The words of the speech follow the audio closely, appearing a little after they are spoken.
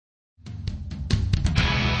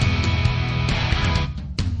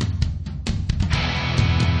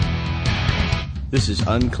This is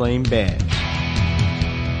Unclaimed Bands.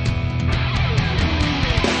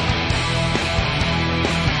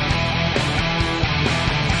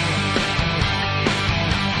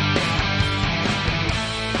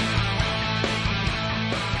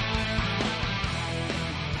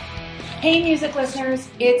 Hey music listeners,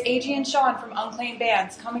 it's AG and Sean from Unclaimed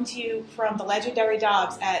Bands coming to you from the legendary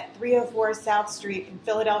Dobbs at 304 South Street in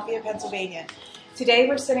Philadelphia, Pennsylvania. Today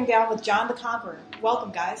we're sitting down with John the Conqueror.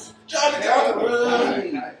 Welcome, guys. John the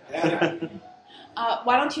Conqueror!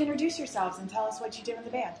 Why don't you introduce yourselves and tell us what you do in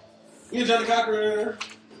the band? We're John the Conqueror.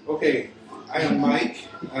 Okay, I am Mike.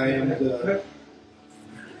 I am the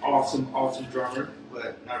awesome drummer,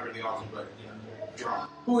 but not really awesome, but drummer.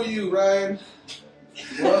 Who are you, Ryan?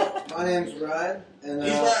 Well, my name's Ryan, and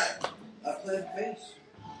He's Ryan. I play the bass.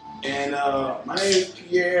 And my name is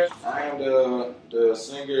Pierre. I am the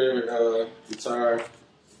singer, guitar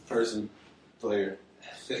person, player.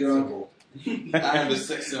 Jungle. I am the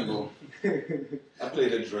sex symbol. I play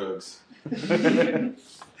the drugs.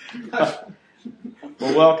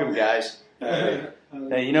 Well, welcome, guys. Hey.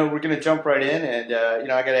 Hey, we're going to jump right in, and,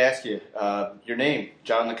 I got to ask you, your name,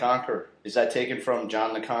 John the Conqueror, is that taken from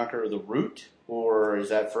John the Conqueror, the root, or is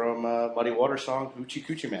that from Muddy Waters' song, Hoochie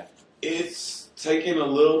Coochie Man? It's taken a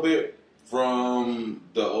little bit from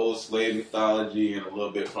the old slave mythology and a little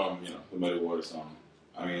bit from, the Muddy Waters song.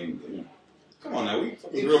 I mean, come on now, we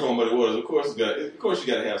grew up on Muddy Waters. Of course, you got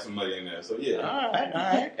to have some muddy in there. So yeah. All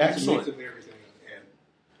right, It's a excellent. mix of everything. And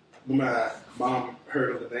when my mom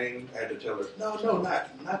heard of the name, I had to tell her, no,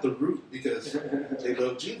 not the root, because they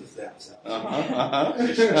love Jesus down south.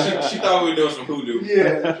 She thought we were doing some hoodoo.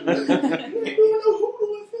 Yeah. We ain't doing no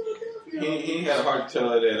hoodoo in Philadelphia. He had a heart to tell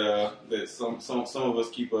her that some of us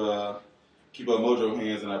keep our mojo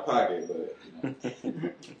hands in our pocket, but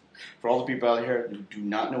For all the people out here who do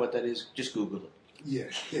not know what that is, just Google it.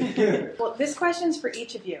 Yeah. Well, this question's for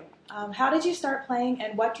each of you. How did you start playing,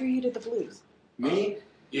 and what drew you to the blues? Me?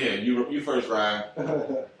 yeah, you first, Ryan.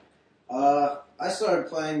 I started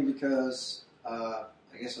playing because I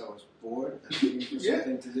guess I was bored and looking for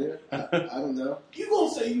something to do. I don't know. You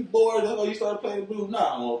gonna say you bored? That's why you started playing the blues?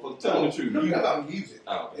 Nah, motherfucker. Tell the truth. No, you about music.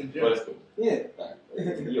 Oh, okay. In But general. it's cool. Yeah,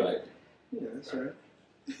 You're right. yeah, that's right.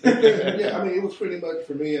 Yeah, I mean, it was pretty much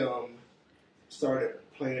for me, started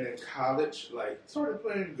playing in college, started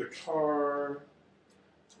playing guitar,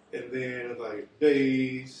 and then,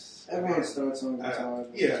 bass. Everyone starts on guitar.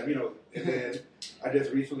 Yeah, and then I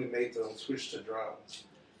just recently made the switch to drums.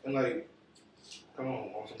 And, come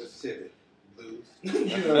on some Mississippi blues.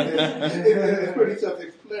 It's pretty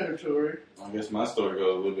self-explanatory. I guess my story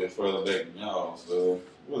goes a little bit further back than y'all. So,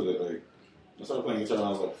 what was it, I started playing guitar when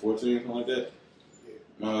I was 14, something like that.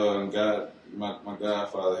 My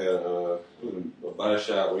godfather had a body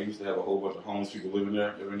shop where he used to have a whole bunch of homeless people living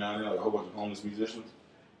there every now and then, a whole bunch of homeless musicians.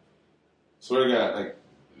 Swear to God,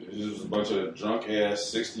 this was a bunch of drunk ass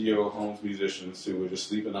 60-year-old homeless musicians who would just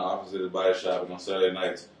sleep in the office at the body shop, and on Saturday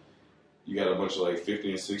nights, you got a bunch of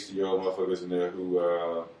 50 and 60-year-old motherfuckers in there who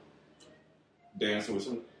dancing with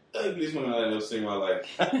some ugliest women I've ever seen in my life.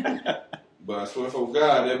 But I swear for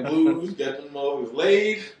God, that blues got them motherfuckers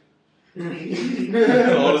laid.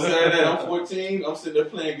 All of a sudden, I'm 14. I'm sitting there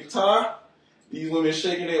playing guitar. These women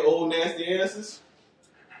shaking their old nasty asses.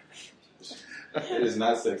 It is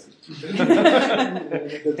not sexy.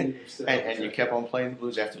 And you kept on playing the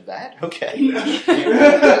blues after that? Okay.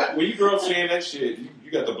 When you grow up saying that shit,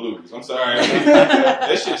 you got the blues. I'm sorry.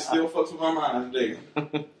 That shit still fucks with my mind today.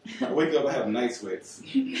 I wake up, I have night sweats.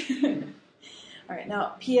 All right,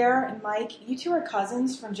 now, Pierre and Mike, you two are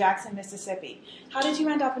cousins from Jackson, Mississippi. How did you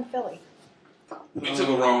end up in Philly? We took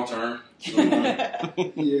a wrong turn. Yeah,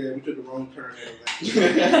 we took a wrong turn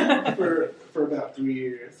for about 3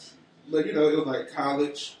 years. But, it was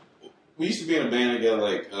college. We used to be in a band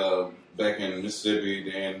together, back in Mississippi,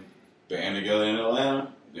 then band together in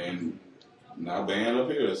Atlanta, then now band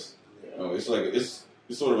up here. It's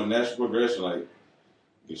sort of a natural progression.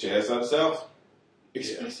 Get your ass out of the South,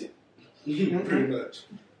 express it. Pretty much.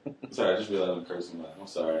 Sorry, I just realized I'm cursing. I'm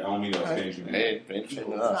sorry. I don't mean to offend you. Hey,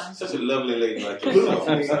 us. Such a lovely lady like yourself.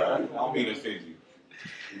 I'm sorry. I don't mean to offend you.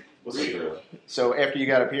 What's up, girl? So after you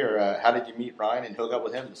got up here, how did you meet Ryan and hook up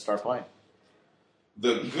with him to start playing?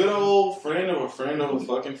 The good old friend of a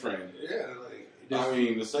fucking friend. Yeah,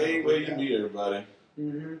 the same way you meet everybody.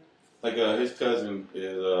 Mm-hmm. His cousin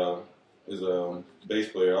is a bass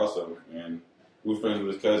player also, and we were friends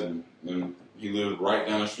with his cousin, and he lived right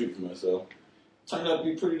down the street from us, so turned out to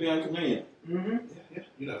be pretty damn convenient. Mm-hmm.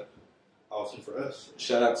 yeah, awesome for us.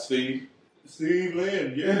 Shout out to Steve. Steve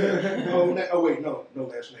Lynn, yeah. Oh, wait, no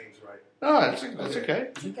last name's right. No, that's okay.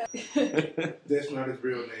 That's not his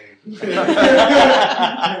real name.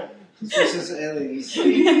 This is Ellie's.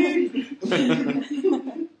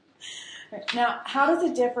 Now, how does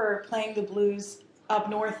it differ playing the blues up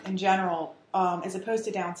north in general as opposed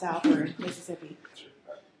to down south or in Mississippi?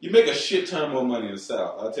 You make a shit ton more money in the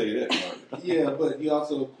South. I'll tell you that, Mark. Yeah, but you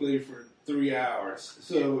also play for 3 hours,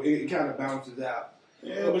 so it kind of balances out.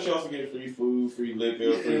 Yeah, but you also get free food, free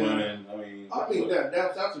liquor, free running. I mean,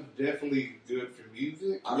 that South is definitely good for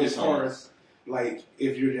music. I'm As just far saying. as like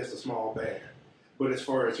if you're just a small band, but as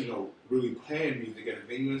far as really playing music at a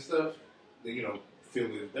venue and stuff, then feel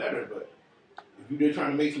is better. But if you're just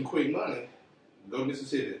trying to make some quick money, go to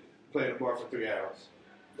Mississippi, play at a bar for 3 hours.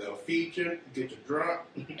 They'll feed you, get you drunk,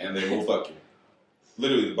 and they will fuck you.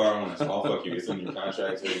 Literally, the bar owners all fuck you. It's in your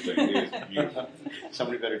contracts, everything. It is beautiful.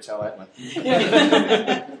 Somebody better tell that one.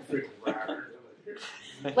 freaking rider.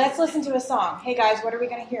 Let's listen to a song. Hey guys, what are we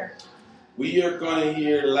going to hear? We are going to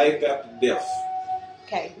hear Life After Death.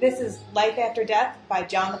 Okay, this is Life After Death by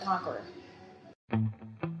John the Conqueror.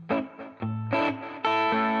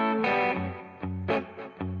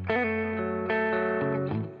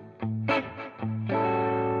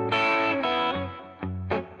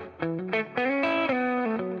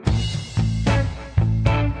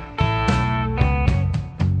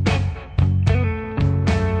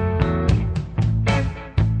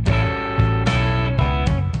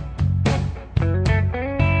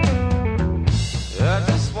 I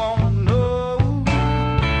just wanna know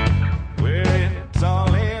where it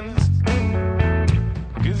all ends.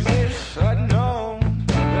 'Cause if I'd known,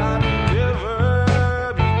 I'd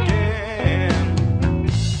never began.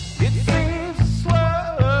 It seems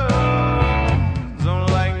slow, don't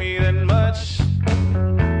like me that much.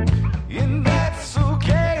 And that's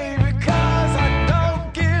okay because I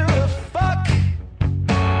don't give a fuck.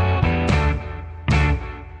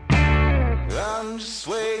 I'm just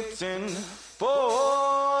waiting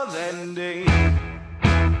for that day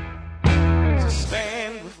to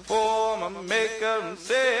stand before my maker and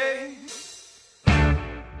say,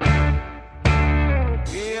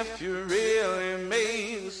 if you really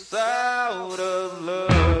made us out of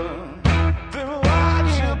love, then why'd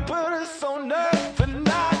you put us on earth and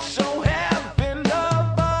not show heaven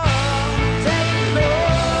above? Take no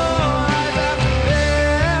life after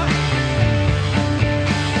death.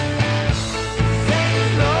 Take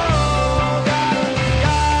no God in the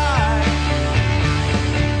sky.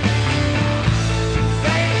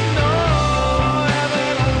 Take no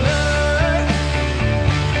heaven on earth.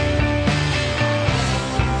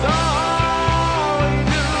 So all we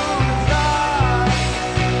do is die.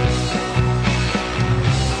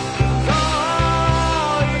 So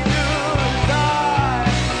all we do is die.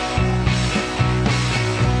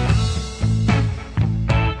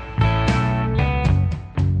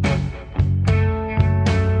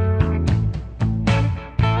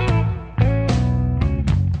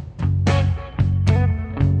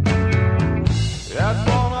 I was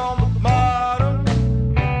born on the bottom,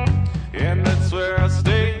 and that's where I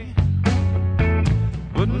stay.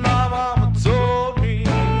 But my mama told me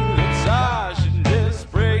that I should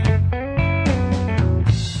just pray.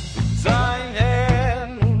 Because I ain't had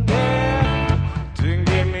no dad to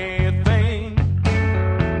give me a thing.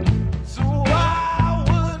 So why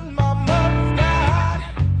would my mother's God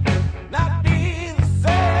not be the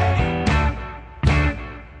same?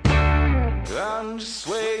 I'm just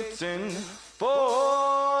waiting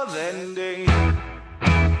for that day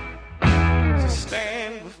to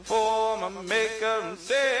stand before my maker and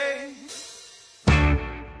say,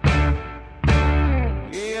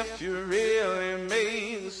 if you really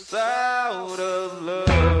made us out of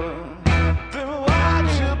love, then why'd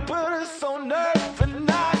you put us on earth and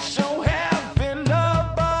not show heaven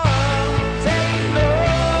above? Take no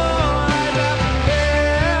life after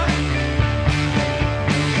death.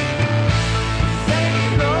 Take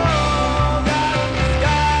no God in the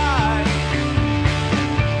sky.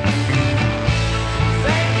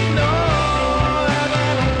 Take no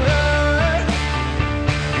heaven on earth.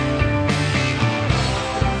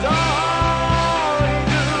 So all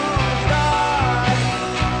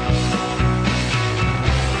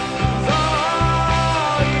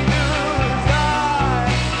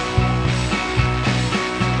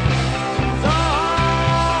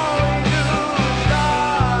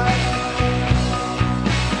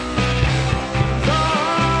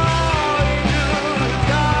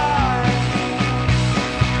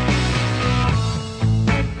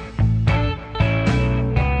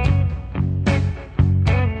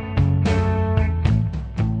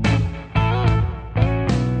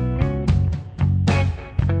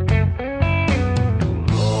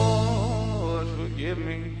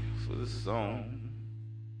song.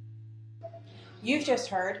 You've just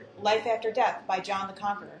heard Life After Death by John the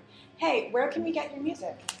Conqueror. Hey, where can we get your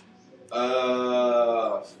music?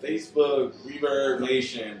 Facebook, Reverb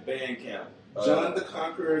Nation, Bandcamp.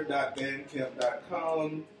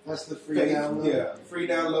 JohnTheConqueror.bandcamp.com. That's the free download. Yeah, free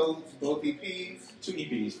downloads, both EPs. 2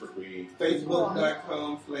 EPs for free.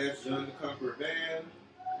 Facebook.com/JohnTheConquerorBand.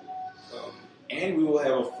 And we will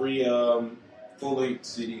have a free full-length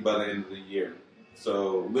CD by the end of the year.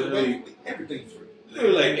 So literally, everything's free.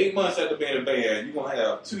 Literally like 8 months after being a band, you're going to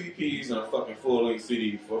have 2 EPs and a fucking full-length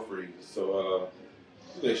CD for free. So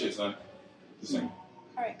do that shit, son. The same. All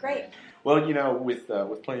right, great. Well, you know, with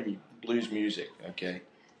playing blues music, okay,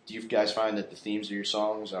 do you guys find that the themes of your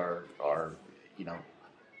songs are you know,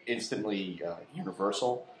 instantly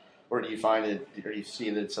universal, or do you find it, or do you see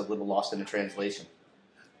that it's a little lost in the translation?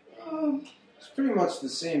 It's pretty much the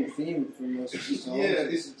same theme for most of the songs. Yeah,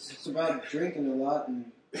 it's about drinking a lot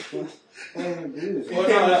and playing the blues. Well,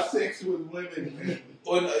 no, sex with women.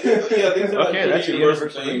 Well, yeah, these are like Okay, that's pretty a universal universal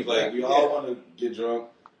things. thing. Like, we all want to get drunk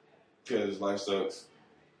because life sucks.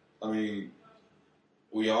 I mean,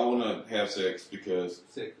 we all want to have sex because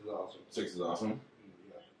Sex is awesome. sex is awesome.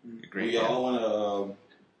 Great. We all want to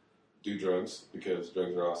do drugs because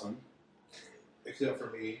drugs are awesome. Except for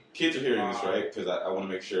me. Kids are hearing this, right? Because I want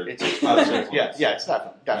to make sure. It's yeah, yeah, it's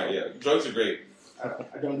definitely. yeah. Drugs are great.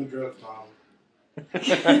 I don't do drugs, Mom.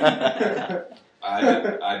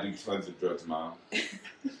 I do tons of drugs, Mom.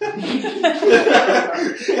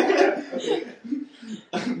 Okay.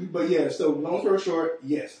 But yeah, so long story short,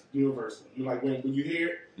 yes, universal. You like when you hear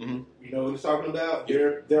it, Mhm. you know what it's talking about.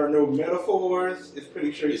 There are no metaphors. It's pretty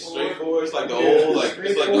It's straightforward. straightforward. It's like the Yeah, old, like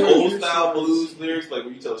it's like the old style blues lyrics. Like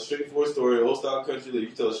when you tell a straightforward story, old style country, like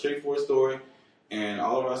you tell a straightforward story, and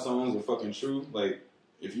all of our songs are fucking true. Like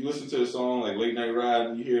if you listen to a song like Late Night Ride,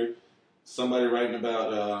 and you hear somebody writing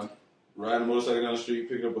about riding a motorcycle down the street,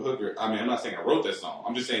 picking up a hooker. I mean, I'm not saying I wrote that song.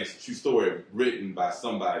 I'm just saying it's a true story written by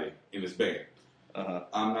somebody in this band. Uh-huh.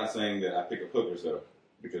 I'm not saying that I pick up hookers though,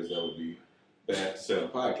 because that would be bad to sell a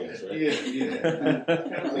podcast, right? Yeah. I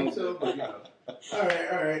don't think so, but you know. All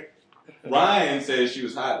right. Ryan says she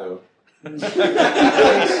was hot though. It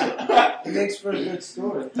makes for a good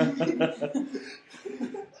story. It's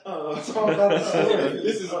all about the story.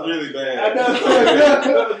 This is really bad. I know.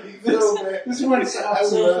 So bad. This went south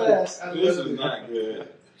so fast. This is not good.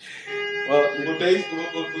 Well,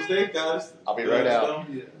 Was Dave guys? I'll be right out.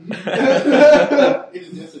 It's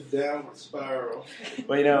just a downward spiral.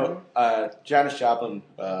 Well, you know, Janis Joplin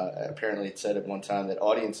apparently had said at one time that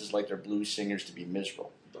audiences like their blues singers to be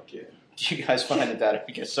miserable. Fuck yeah. Do you guys find that?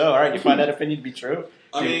 I guess so. All right, you find that opinion to be true?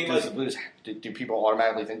 I mean, does like, the blues? Do people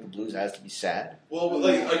automatically think the blues has to be sad? well,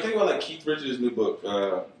 like I think about like Keith Richards' new book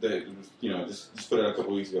that just put out a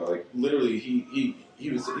couple weeks ago. Like literally, he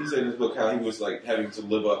said in his book how he was like having to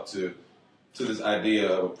live up to this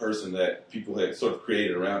idea of a person that people had sort of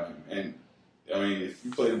created around him. And I mean, if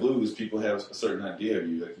you play the blues, people have a certain idea of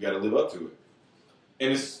you. Like you got to live up to it.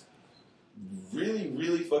 And it's really,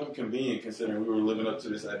 really fucking convenient considering we were living up to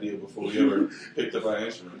this idea before we ever picked up our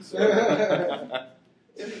instruments. So.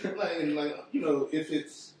 If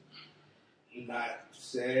it's not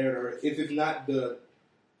sad or if it's not the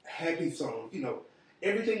happy song,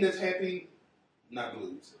 everything that's happy, not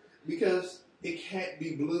blues. Because it can't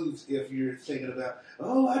be blues if you're singing about,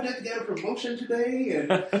 oh, I just got a promotion today and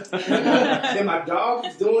my dog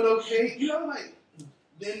is doing okay.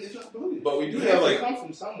 Then it's not blues. But we do it have has to come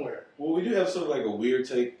from somewhere. Well, we do have sort of like a weird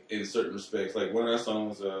take in certain respects. Like one of our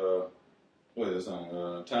songs, what is the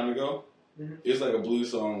song? Time to Go? Mm-hmm. It's like a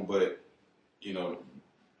blues song, but the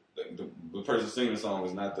person singing the song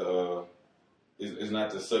is not the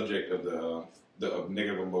subject of the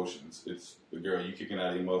negative emotions. It's the girl you kicking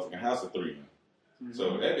out of your motherfucking house at 3 a.m.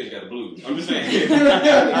 So that bitch got the blues. I'm just saying.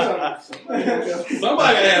 Somebody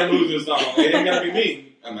gotta have blues in the song. It ain't gotta be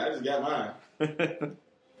me. I mean, I just got mine.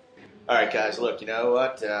 All right, guys. Look, you know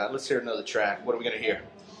what? Let's hear another track. What are we gonna hear?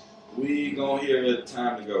 We gonna hear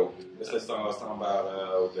Time to Go. That's that song I was talking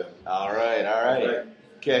about with the. All right.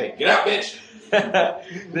 Okay. Get out, bitch.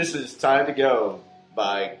 This is Time to Go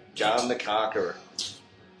by John the Conqueror.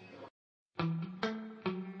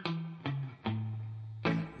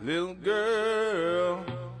 Little girl,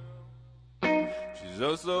 she's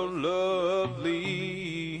oh so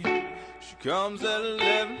lovely. She comes at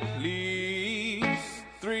 11, leaves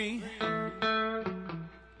 3.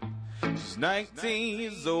 She's 19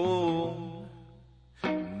 years old,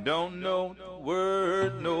 don't know the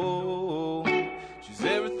word, no. She's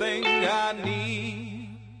everything I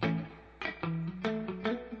need.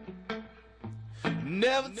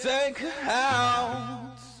 Never take her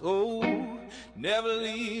out, oh, never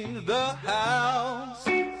leave leave the house.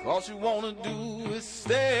 All she wanna do is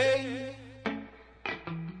stay.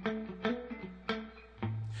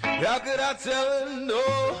 How could I tell her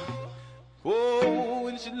no? Oh,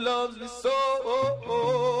 when she loves me so,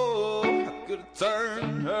 I could have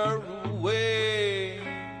turned her away.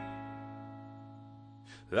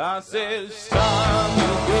 I said it's time to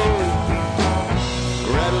go.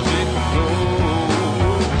 Rattle it and go.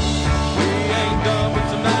 We ain't done, but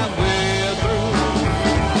tonight we're through.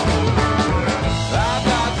 I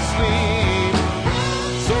got to sleep,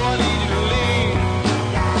 so I need you to leave.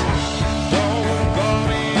 Don't call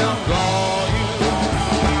me, I'll call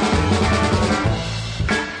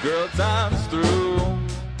you. Girl, time's through.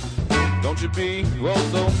 Don't you be oh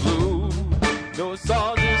so blue. No, it's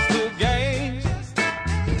all just a game.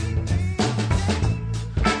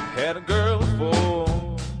 Had a girl before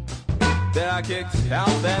that I kicked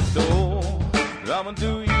out that door. I'ma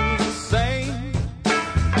do you the same.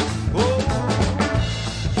 Oh,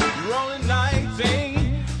 you're only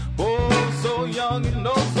 19. Oh, so young and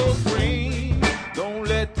oh so free. Don't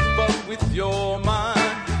let the fuck with your mind.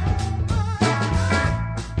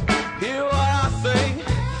 Hear what I say.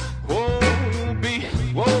 Oh, you'll be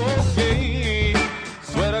okay.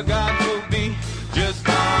 Swear to God you'll be just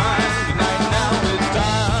fine. Good night now, it's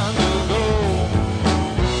time to go.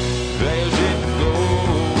 Let it go.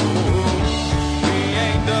 We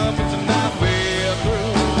ain't done, but tonight we're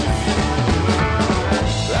through.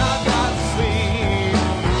 I got to sleep,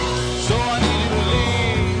 so I need you to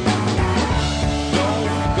leave. Don't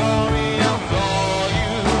call me, I'll call you.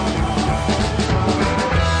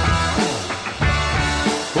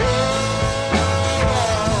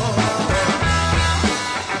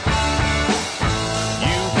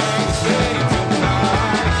 You can stay tonight.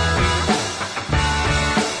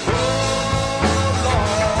 Oh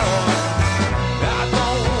Lord, I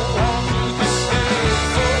don't want you to stay,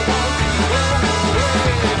 so won't you go away?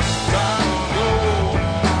 Time to go,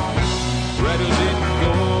 ready to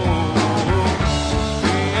go.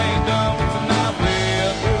 We ain't done, but tonight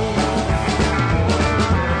we're through.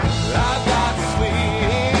 I got to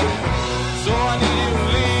sleep, so I need you to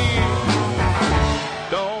leave.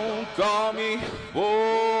 Don't call me,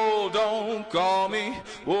 oh, don't call me,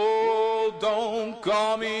 oh, don't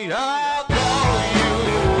call me, I'll call you.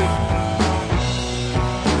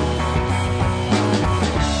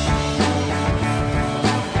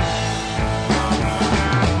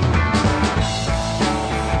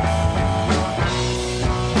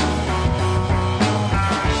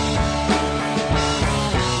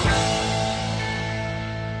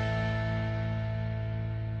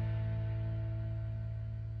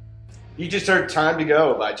 You just heard Time to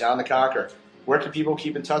Go by John the Conqueror. Where can people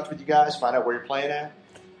keep in touch with you guys? Find out where you're playing at?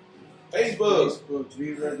 Facebook,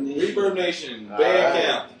 Reverb Nation. Reverb Nation, All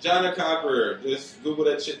Bandcamp, John the Conqueror. Just Google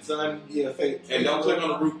that shit, son. Yeah, fake. And don't click on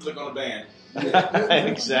the roof, click on the band.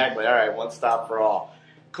 Exactly. All right, one stop for all.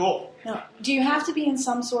 Cool. Now, do you have to be in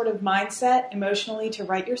some sort of mindset emotionally to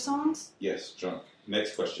write your songs? Yes, drunk.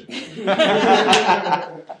 Next question.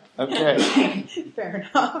 Okay. Fair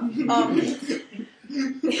enough.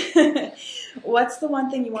 What's the one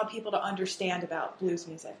thing you want people to understand about blues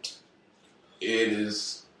music? It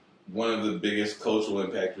is one of the biggest cultural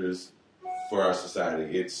impactors for our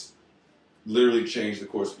society. It's literally changed the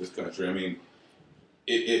course of this country. I mean,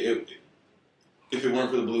 if it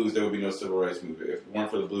weren't for the blues, there would be no civil rights movement. If it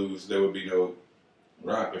weren't for the blues, there would be no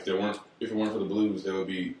rock. If it weren't for the blues, there would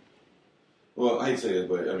be, well, I hate to say it,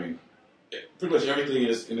 but I mean, pretty much everything in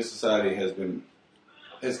this society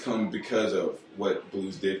has come because of what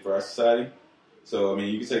blues did for our society. So I mean,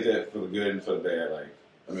 you can take that for the good and for the bad. Like,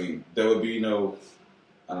 I mean, there would be no,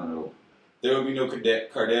 I don't know, there would be no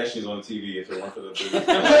Kardashians on TV if it weren't for the blues.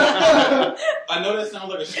 I know that sounds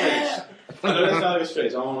like a stretch. I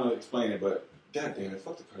don't want to explain it, but God damn it,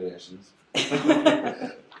 fuck the Kardashians.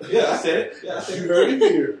 Yeah, I said it. Yeah, I said You it. heard it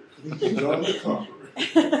here. John the Conqueror.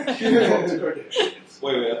 Fuck the Kardashians.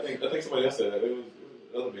 Wait, I think somebody else said that. It was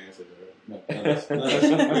the other band said that. No, that's we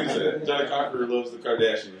said it. John the Conqueror loves the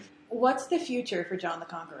Kardashians. What's the future for John the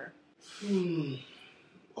Conqueror?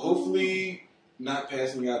 Hopefully, not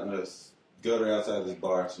passing out in a gutter outside this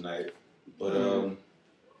bar tonight. But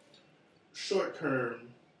Short term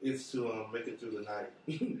is to make it through the night.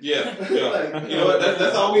 yeah. Like, You know what?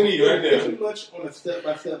 That's all we need right there. Pretty much on a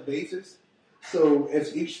step-by-step basis. So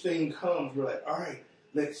as each thing comes, we're like, all right,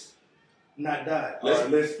 let's not die. Let's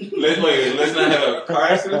Let's not have a car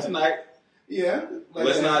accident tonight. yeah.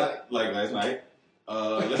 Let's not like last night.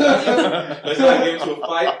 Let's not get into a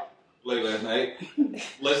fight. late last night.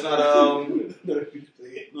 Let's not. All right,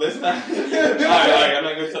 I'm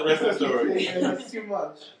not gonna tell the rest of the story. That's too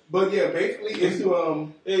much. But yeah, basically it's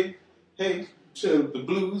to Hey, chill. The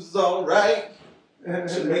blues is all right.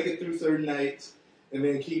 to make it through certain nights and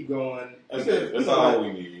then keep going. That's all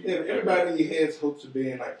we need. Yeah, everybody has hopes of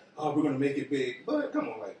being like, oh, we're gonna make it big. But come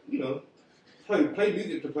on, like, you know, play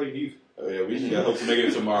music to play music. Oh, yeah, we just got hope to make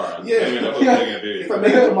it tomorrow. Yeah. We got hope to make it big. If I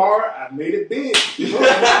make it tomorrow, I made it big.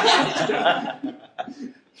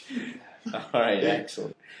 All right,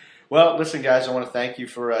 excellent. Well, listen, guys, I want to thank you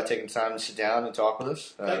for taking time to sit down and talk with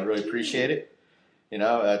us. I really appreciate it. You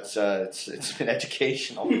know, it's been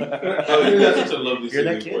educational. Oh, that's such a lovely Hear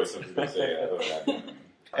that, singing voice. Something to say.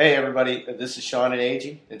 Hey, everybody, this is Sean and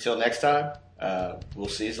Agee. Until next time, we'll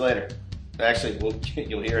see you later. Actually,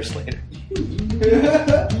 you'll hear us later.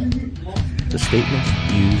 The statements,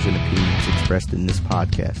 views, and opinions expressed in this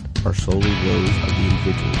podcast are solely those of the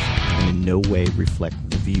individuals and in no way reflect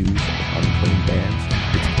the views of Unclaimed Bands,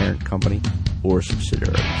 its parent company, or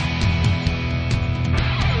subsidiaries.